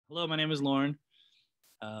Hello, my name is Lorne.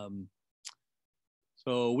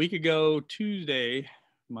 So a week ago Tuesday,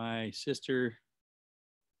 my sister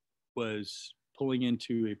was pulling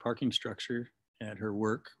into a parking structure at her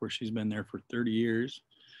work where she's been there for 30 years.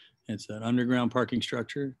 It's an underground parking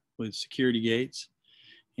structure with security gates,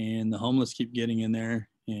 and the homeless keep getting in there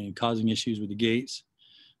and causing issues with the gates.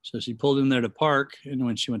 So she pulled in there to park, and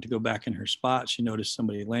when she went to go back in her spot, she noticed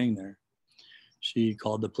somebody laying there. She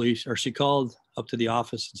called the police, or she called up to the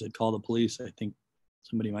office and said, "Call the police. I think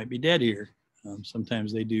somebody might be dead here."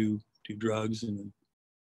 Sometimes they do drugs and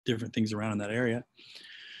different things around in that area.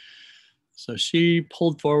 So she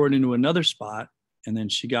pulled forward into another spot, and then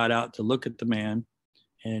she got out to look at the man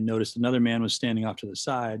and noticed another man was standing off to the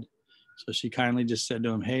side. So she kindly just said to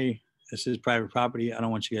him, "Hey, this is private property. I don't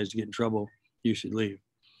want you guys to get in trouble. You should leave."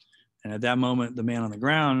 And at that moment, the man on the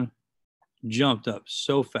ground jumped up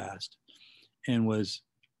so fast and was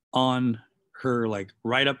on her, like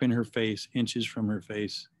right up in her face, inches from her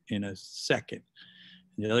face in a second.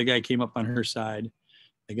 And the other guy came up on her side.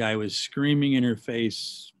 The guy was screaming in her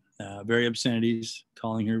face, very obscenities,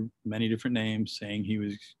 calling her many different names, saying he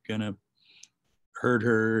was going to hurt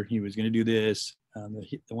her. He was going to do this.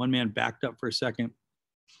 The one man backed up for a second,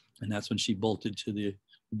 and that's when she bolted to the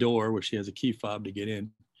door where she has a key fob to get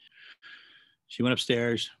in. She went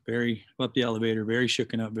upstairs, up the elevator, very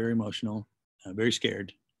shooken up, very emotional, very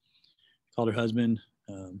scared. Called her husband.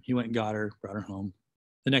 He went and got her, brought her home.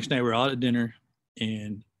 The next night we were out at dinner,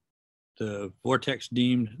 and the vortex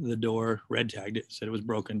deemed the door, red tagged it, said it was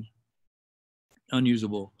broken,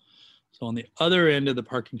 unusable. So on the other end of the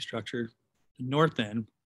parking structure, the north end,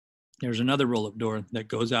 there's another roll-up door that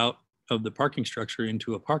goes out of the parking structure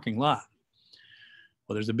into a parking lot.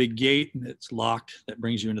 Well, there's a big gate that's locked that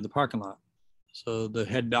brings you into the parking lot. So the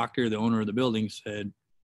head doctor, the owner of the building, said,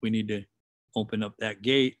 "We need to open up that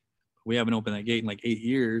gate. We haven't opened that gate in like 8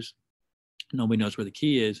 years. Nobody knows where the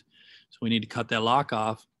key is. So we need to cut that lock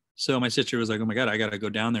off." So my sister was like, "Oh my God, I got to go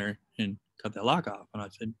down there and cut that lock off." And I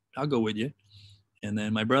said, "I'll go with you." And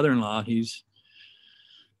then my brother-in-law, he's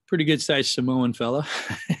a pretty good sized Samoan fella.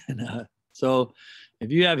 And so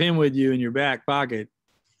if you have him with you in your back pocket,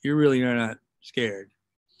 you're really not scared.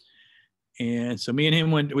 And so me and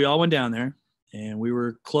him we all went down there, and we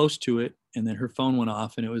were close to it. And then her phone went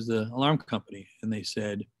off, and it was the alarm company. And they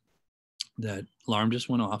said that alarm just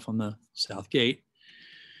went off on the south gate.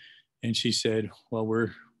 And she said, "Well,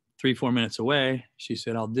 we're 3-4 minutes away." She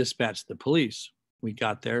said, "I'll dispatch the police." We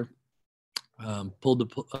got there, pulled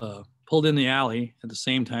in the alley at the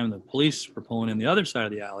same time the police were pulling in the other side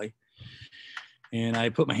of the alley. And I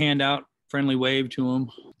put my hand out, friendly wave to them.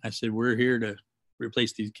 I said, "We're here to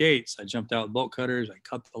replace these gates." I jumped out with bolt cutters. I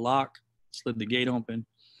cut the lock, slid the gate open,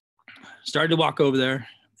 started to walk over there.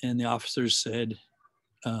 And the officers said,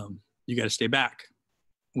 "You got to stay back.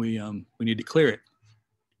 We need to clear it."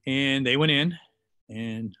 And they went in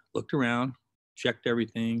and looked around, checked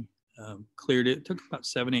everything, cleared it. It took about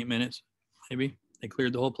 7-8 minutes, maybe. They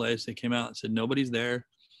cleared the whole place. They came out and said, "Nobody's there.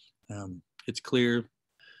 It's clear."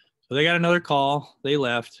 So they got another call. They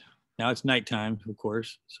left. Now it's nighttime, of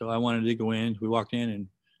course. So I wanted to go in. We walked in, and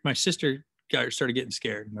my sister started getting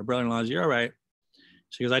scared. My brother-in-law said, "You're all right."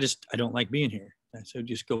 She goes, I don't like being here." I said,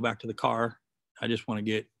 "Just go back to the car. I just want to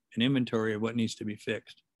get an inventory of what needs to be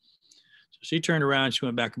fixed." So she turned around. She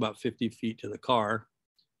went back about 50 feet to the car.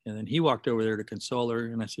 And then he walked over there to console her.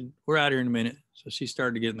 And I said, "We're out here in a minute." So she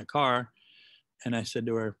started to get in the car. And I said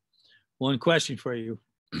to her, "One question for you.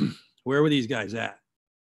 Where were these guys at?"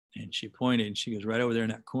 And she pointed, and she goes, "Right over there in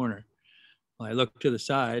that corner." Well, I looked to the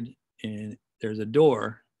side, and there's a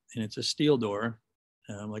door, and it's a steel door,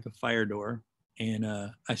 like a fire door. And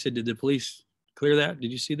I said, "Did the police clear that?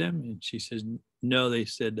 Did you see them?" And she says, "No." They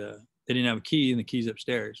said they didn't have a key, and the key's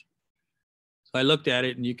upstairs. So I looked at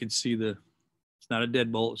it, and you could see it's not a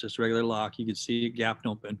deadbolt. It's just a regular lock. You could see it gapped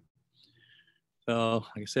open. So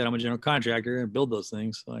like I said, I'm a general contractor. I build those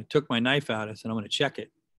things. So I took my knife out. I said, "I'm going to check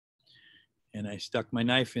it." And I stuck my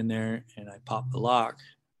knife in there, and I popped the lock.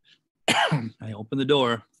 I opened the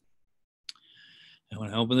door. And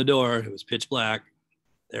when I opened the door, it was pitch black.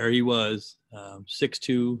 There he was,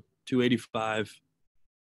 6'2", 285,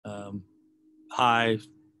 high,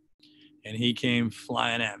 and he came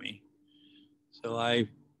flying at me. So I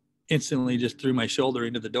instantly just threw my shoulder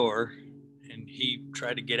into the door, and he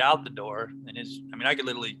tried to get out the door. And I could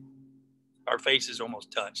literally, our faces almost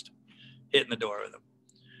touched, hitting the door with him.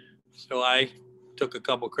 So I took a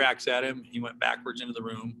couple cracks at him. He went backwards into the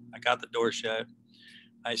room. I got the door shut.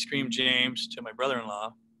 I screamed James to my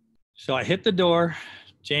brother-in-law. So I hit the door.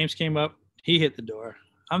 James came up. He hit the door.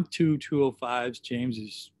 I'm 205s. James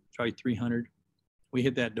is probably 300. We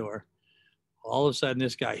hit that door. All of a sudden,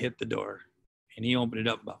 this guy hit the door, and he opened it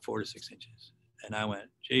up about 4 to 6 inches. And I went,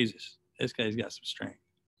 Jesus, this guy's got some strength.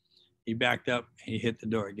 He backed up, and he hit the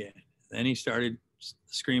door again. Then he started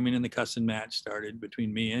screaming, and the cussing match started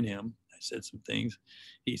between me and him. I said some things.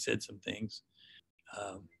 He said some things.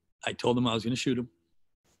 I told him I was going to shoot him.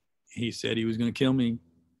 He said he was going to kill me.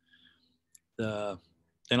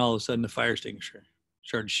 Then all of a sudden, the fire extinguisher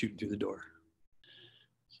started shooting through the door.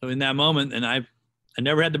 So in that moment, and I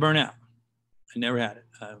never had to burn out. I never had it.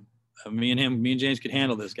 Me and James could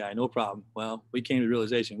handle this guy, no problem. Well, we came to the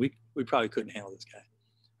realization we probably couldn't handle this guy.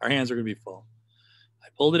 Our hands are going to be full. I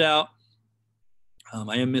pulled it out.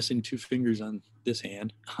 I am missing 2 fingers on this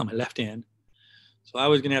hand, on my left hand. So I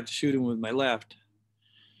was going to have to shoot him with my left.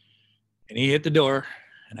 And he hit the door.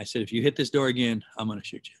 And I said, if you hit this door again, I'm going to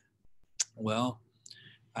shoot you. Well,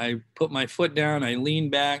 I put my foot down. I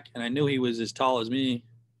leaned back, and I knew he was as tall as me.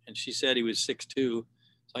 And she said he was 6'2". So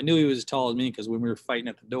I knew he was as tall as me because when we were fighting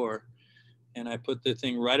at the door. And I put the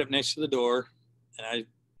thing right up next to the door. And I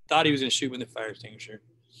thought he was going to shoot with the fire extinguisher.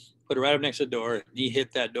 Put it right up next to the door. And he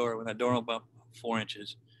hit that door. When that door opened up 4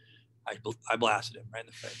 inches, I blasted him right in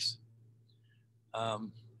the face.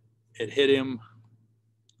 It hit him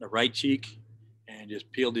the right cheek and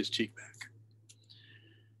just peeled his cheek back.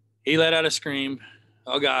 He let out a scream.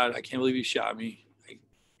 Oh God, I can't believe you shot me.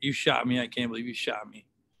 You shot me. I can't believe you shot me.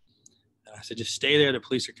 And I said, just stay there. The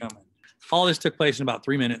police are coming. All this took place in about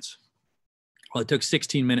 3 minutes. Well, it took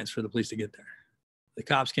 16 minutes for the police to get there. The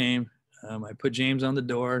cops came. I put James on the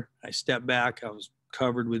door. I stepped back. I was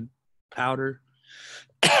covered with powder.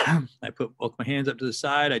 I put both my hands up to the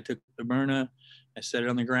side. I took the Byrna. I set it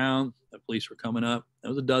on the ground. The police were coming up. There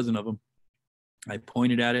was a dozen of them. I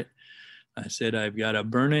pointed at it. I said, I've got a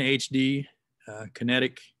Byrna HD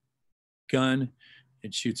Kinetic gun.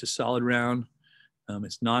 It shoots a solid round.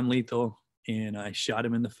 It's non-lethal. And I shot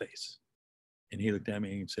him in the face. And he looked at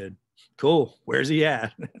me and said, cool, where's he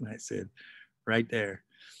at? And I said, right there.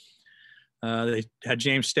 They had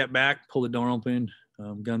James step back, pull the door open,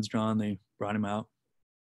 guns drawn. They brought him out,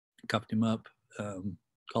 cuffed him up,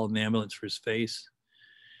 called an ambulance for his face.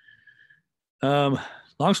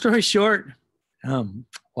 Long story short,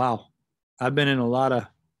 wow, I've been in a lot of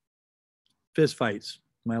fist fights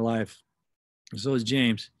in my life. So is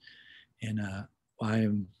James. And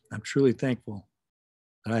I'm truly thankful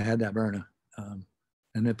that I had that Byrna.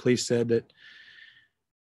 And the police said that,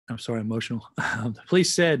 I'm sorry, emotional. The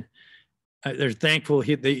police said they're thankful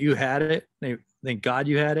that you had it. They thank God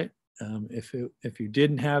you had it. If you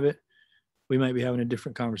didn't have it, we might be having a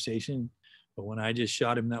different conversation. But when I just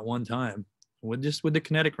shot him that one time, with the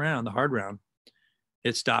kinetic round, the hard round,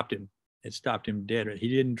 it stopped him. It stopped him dead. He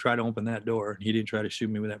didn't try to open that door. He didn't try to shoot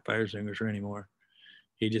me with that fire extinguisher anymore.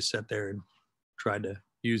 He just sat there and tried to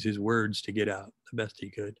use his words to get out the best he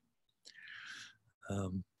could.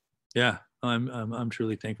 Yeah, I'm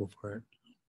truly thankful for it.